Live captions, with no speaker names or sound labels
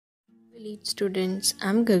Elite students,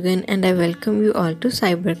 I'm Gagan and I welcome you all to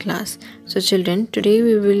Cyber Class. So children, today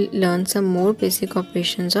we will learn some more basic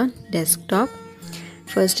operations on desktop.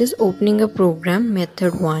 First is opening a program,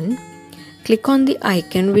 method 1. Click on the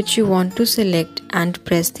icon which you want to select and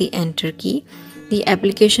press the enter key. The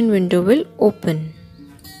application window will open.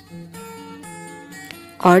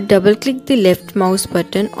 Or double click the left mouse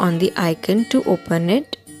button on the icon to open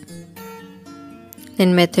it.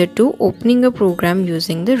 Then method 2, opening a program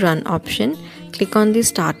using the run option. Click on the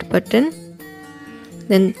start button.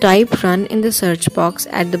 Then type run in the search box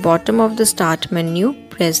at the bottom of the start menu.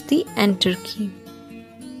 Press the enter key.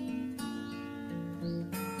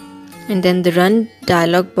 And then the run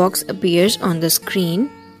dialog box appears on the screen.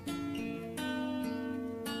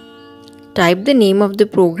 Type the name of the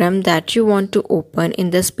program that you want to open in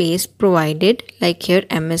the space provided, like here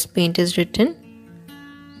MS Paint is written.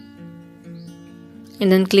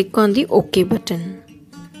 And then click on the OK button.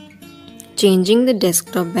 Changing the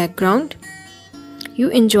desktop background. You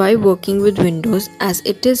enjoy working with Windows as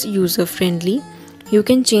it is user friendly. You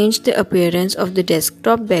can change the appearance of the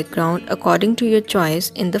desktop background according to your choice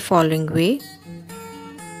in the following way.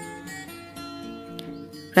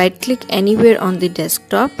 Right click anywhere on the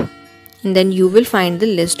desktop and then you will find the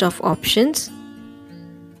list of options.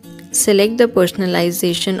 Select the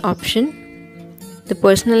personalization option. The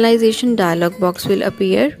personalization dialog box will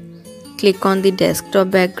appear. Click on the desktop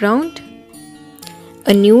background.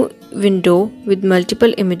 A new window with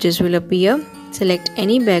multiple images will appear. Select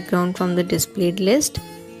any background from the displayed list.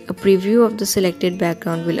 A preview of the selected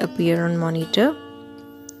background will appear on monitor.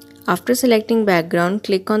 After selecting background,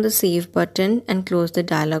 click on the save button and close the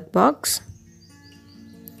dialog box.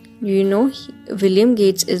 You know, William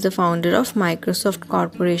Gates is the founder of Microsoft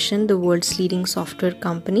Corporation, the world's leading software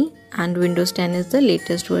company, and Windows 10 is the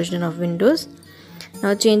latest version of Windows.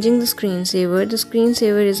 Now changing the screensaver. The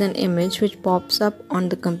screensaver is an image which pops up on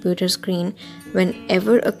the computer screen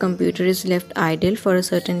whenever a computer is left idle for a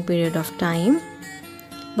certain period of time.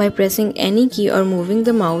 By pressing any key or moving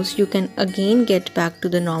the mouse, you can again get back to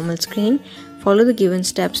the normal screen. Follow the given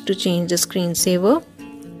steps to change the screensaver.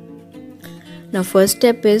 Now first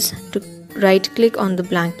step is to right click on the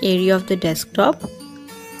blank area of the desktop.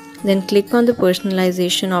 Then click on the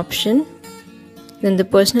personalization option. Then the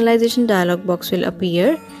personalization dialog box will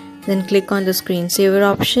appear. Then click on the screensaver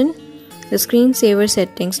option. The screensaver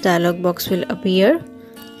settings dialog box will appear.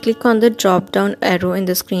 Click on the drop down arrow in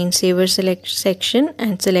the screensaver select section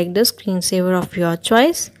and select the screensaver of your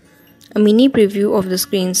choice. A mini preview of the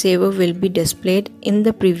screensaver will be displayed in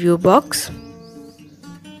the preview box.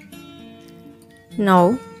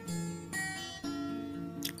 Now,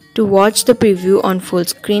 to watch the preview on full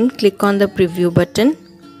screen, click on the preview button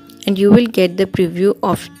and you will get the preview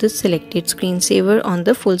of the selected screensaver on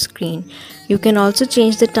the full screen. You can also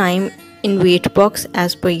change the time in wait box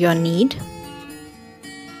as per your need.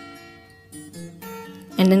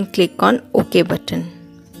 And then click on OK button.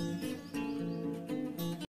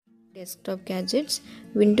 Desktop gadgets.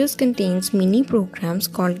 Windows contains mini programs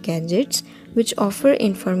called gadgets which offer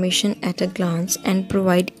information at a glance and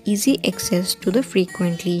provide easy access to the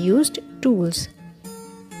frequently used tools.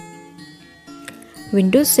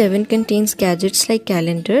 Windows 7 contains gadgets like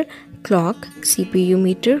calendar, clock, CPU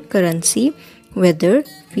meter, currency, weather,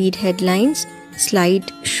 feed headlines,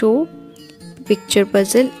 slide show, picture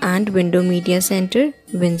puzzle and window media center,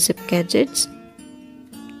 WinZip gadgets.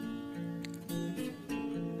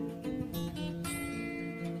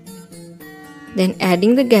 Then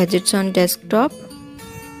adding the gadgets on desktop.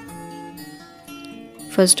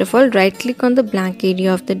 First of all, right click on the blank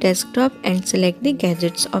area of the desktop and select the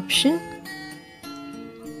gadgets option.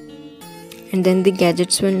 And then the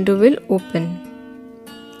gadgets window will open.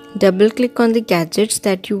 Double click on the gadgets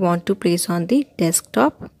that you want to place on the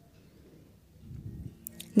desktop.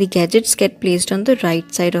 The gadgets get placed on the right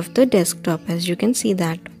side of the desktop, as you can see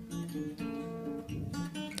that.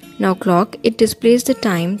 Now clock, it displays the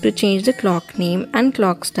time. To change the clock name and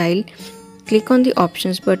clock style, click on the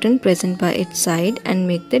options button present by its side and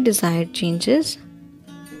make the desired changes.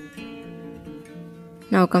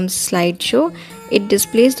 Now comes slideshow. It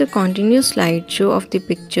displays the continuous slideshow of the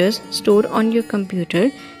pictures stored on your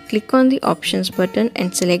computer. Click on the options button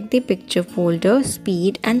and select the picture folder,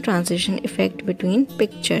 speed and transition effect between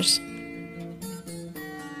pictures.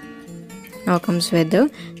 Now comes weather.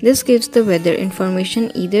 This gives the weather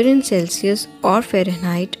information either in Celsius or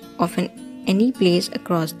Fahrenheit of any place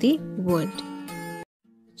across the world.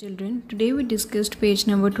 Children, today we discussed page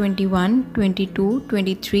number 21, 22,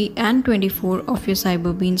 23 and 24 of your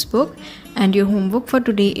CyberBeans book, and your homework for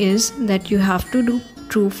today is that you have to do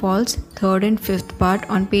true false third and fifth part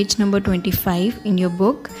on page number 25 in your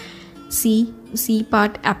book. C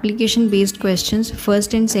part application based questions,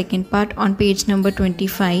 first and second part on page number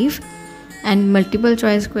 25, and multiple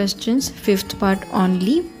choice questions, fifth part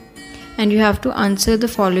only. And you have to answer the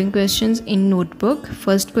following questions in notebook.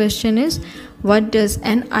 First question is, what does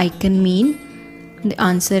an icon mean? The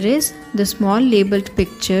answer is, the small labeled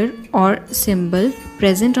picture or symbol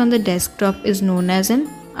present on the desktop is known as an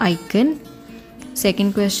icon.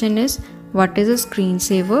 Second question is, what is a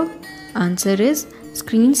screensaver? Answer is,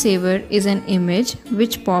 screensaver is an image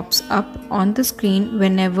which pops up on the screen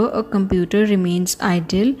whenever a computer remains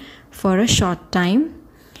idle for a short time.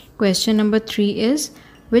 Question number 3 is,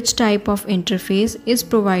 which type of interface is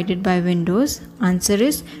provided by Windows? Answer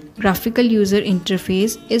is, graphical user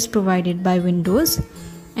interface is provided by Windows.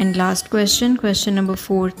 And last question, question number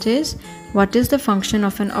 4 is, what is the function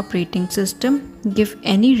of an operating system? Give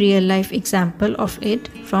any real life example of it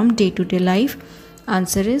from day-to-day life.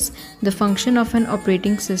 Answer is, the function of an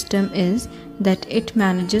operating system is that it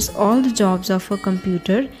manages all the jobs of a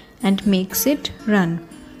computer and makes it run.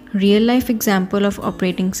 Real life example of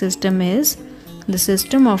operating system is the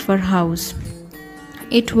system of our house.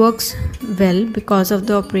 It works well because of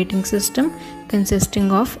the operating system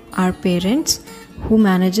consisting of our parents, who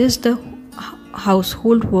manages the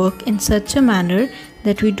household work in such a manner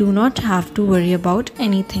that we do not have to worry about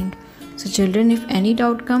anything. So children, if any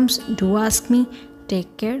doubt comes, do ask me.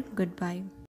 Take care. Goodbye.